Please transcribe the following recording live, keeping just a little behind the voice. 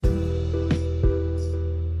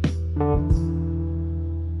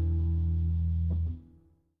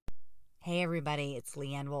everybody, it's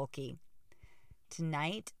Leanne Wolke.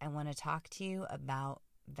 Tonight, I want to talk to you about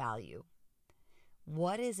value.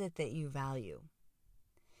 What is it that you value?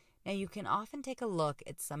 Now, you can often take a look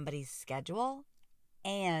at somebody's schedule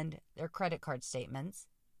and their credit card statements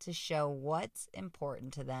to show what's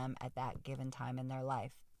important to them at that given time in their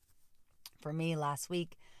life. For me, last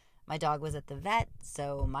week, my dog was at the vet,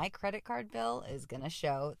 so my credit card bill is going to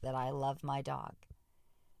show that I love my dog.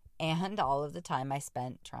 And all of the time I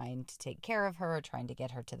spent trying to take care of her, trying to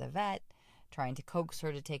get her to the vet, trying to coax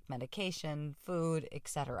her to take medication, food,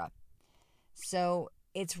 etc. So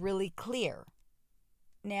it's really clear.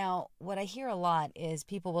 Now, what I hear a lot is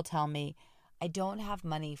people will tell me, I don't have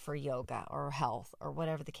money for yoga or health or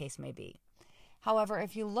whatever the case may be. However,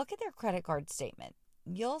 if you look at their credit card statement,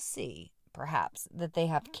 you'll see perhaps that they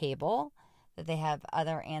have cable, that they have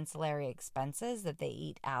other ancillary expenses, that they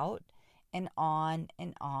eat out, and on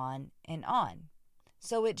and on and on.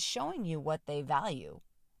 So it's showing you what they value,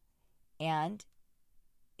 and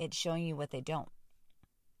it's showing you what they don't.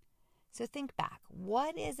 So think back.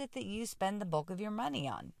 What is it that you spend the bulk of your money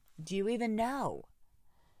on? Do you even know?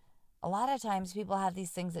 A lot of times people have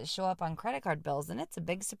these things that show up on credit card bills, and it's a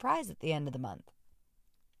big surprise at the end of the month.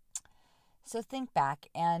 So think back,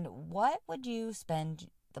 and what would you spend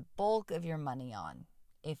the bulk of your money on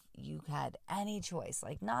if you had any choice?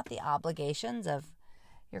 Like, not the obligations of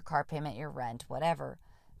your car payment, your rent, whatever,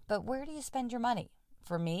 but where do you spend your money?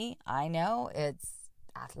 For me, I know it's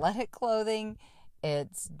athletic clothing,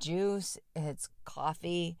 it's juice, it's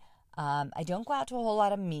coffee. I don't go out to a whole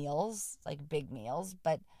lot of meals, like big meals,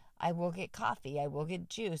 but I will get coffee, I will get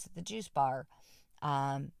juice at the juice bar.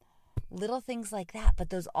 Little things like that,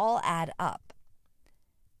 but those all add up.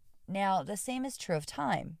 Now, the same is true of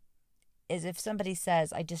time. Is if somebody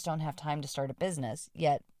says, I just don't have time to start a business,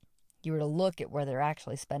 yet you were to look at where they're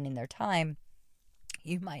actually spending their time,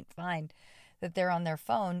 you might find that they're on their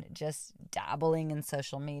phone just dabbling in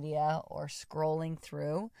social media or scrolling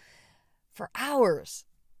through for hours.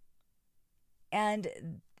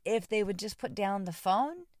 And if they would just put down the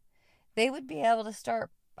phone, they would be able to start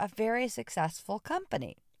a very successful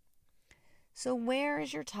company. So where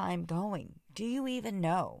is your time going? Do you even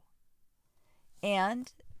know?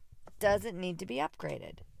 And does it need to be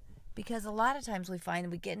upgraded? Because a lot of times we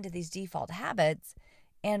find we get into these default habits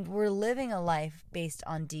and we're living a life based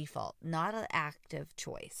on default, not an active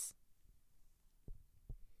choice.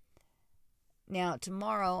 Now,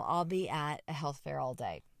 tomorrow I'll be at a health fair all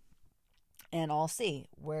day, and I'll see,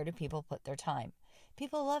 where do people put their time?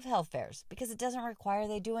 People love health fairs because it doesn't require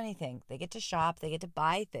they do anything. They get to shop, they get to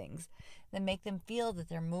buy things that make them feel that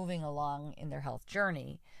they're moving along in their health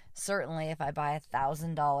journey. Certainly, if I buy a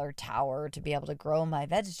 $1,000 tower to be able to grow my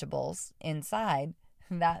vegetables inside,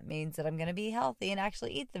 that means that I'm going to be healthy and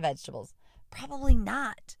actually eat the vegetables. Probably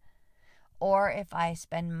not. Or if I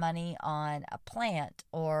spend money on a plant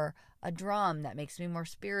or a drum, that makes me more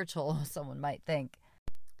spiritual, someone might think.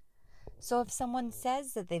 So if someone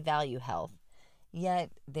says that they value health,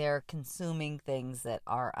 yet they're consuming things that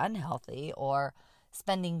are unhealthy or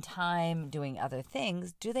spending time doing other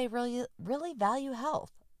things, do they really value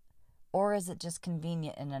health? Or is it just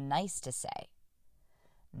convenient and a nice to say?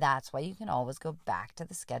 That's why you can always go back to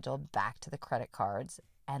the schedule, back to the credit cards,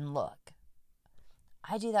 and look.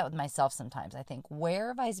 I do that with myself sometimes. I think, where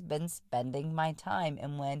have I been spending my time?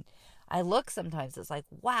 And when I look sometimes, it's like,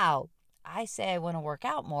 wow, I say I want to work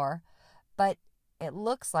out more, but it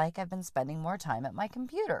looks like I've been spending more time at my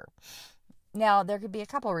computer. Now, there could be a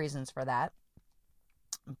couple reasons for that,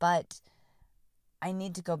 but I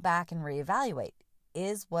need to go back and reevaluate.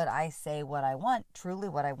 Is what I say what I want truly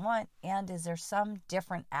what I want? And is there some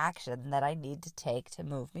different action that I need to take to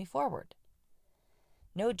move me forward?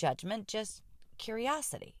 No judgment, just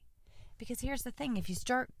curiosity. Because here's the thing, if you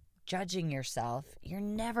start judging yourself, you're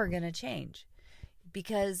never going to change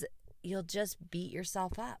because you'll just beat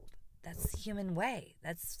yourself up. That's the human way.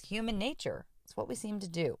 That's human nature. It's what we seem to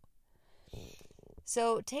do.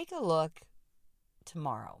 So take a look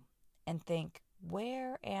tomorrow and think,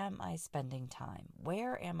 where am I spending time?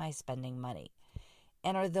 Where am I spending money?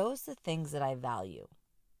 And are those the things that I value?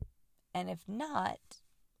 And if not,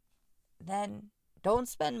 then don't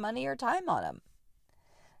spend money or time on them.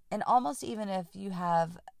 And almost even if you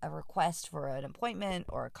have a request for an appointment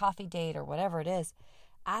or a coffee date or whatever it is,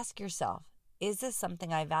 ask yourself, is this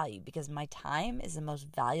something I value? Because my time is the most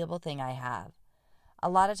valuable thing I have. A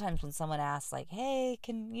lot of times when someone asks like, hey,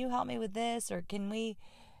 can you help me with this? Or can we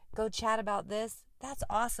go chat about this? That's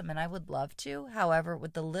awesome, and I would love to. However,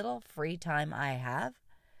 with the little free time I have,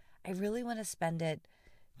 I really want to spend it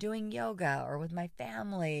doing yoga or with my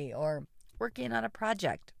family or working on a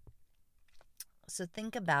project. So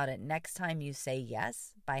think about it next time you say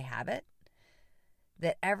yes by habit,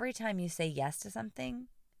 that every time you say yes to something,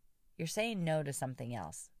 you're saying no to something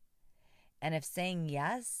else. And if saying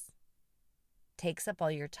yes takes up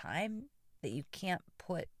all your time, that you can't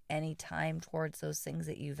put any time towards those things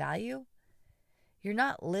that you value, you're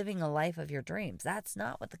not living a life of your dreams. That's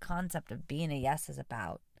not what the concept of being a yes is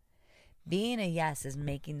about. Being a yes is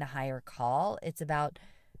making the higher call. It's about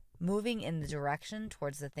moving in the direction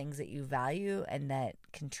towards the things that you value and that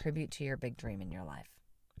contribute to your big dream in your life.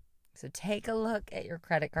 So take a look at your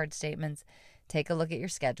credit card statements, take a look at your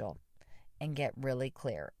schedule, and get really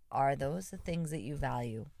clear. Are those the things that you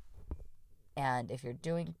value? And if you're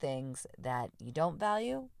doing things that you don't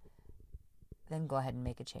value, then go ahead and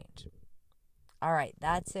make a change. All right,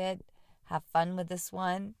 that's it. Have fun with this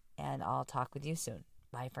one, and I'll talk with you soon.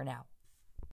 Bye for now.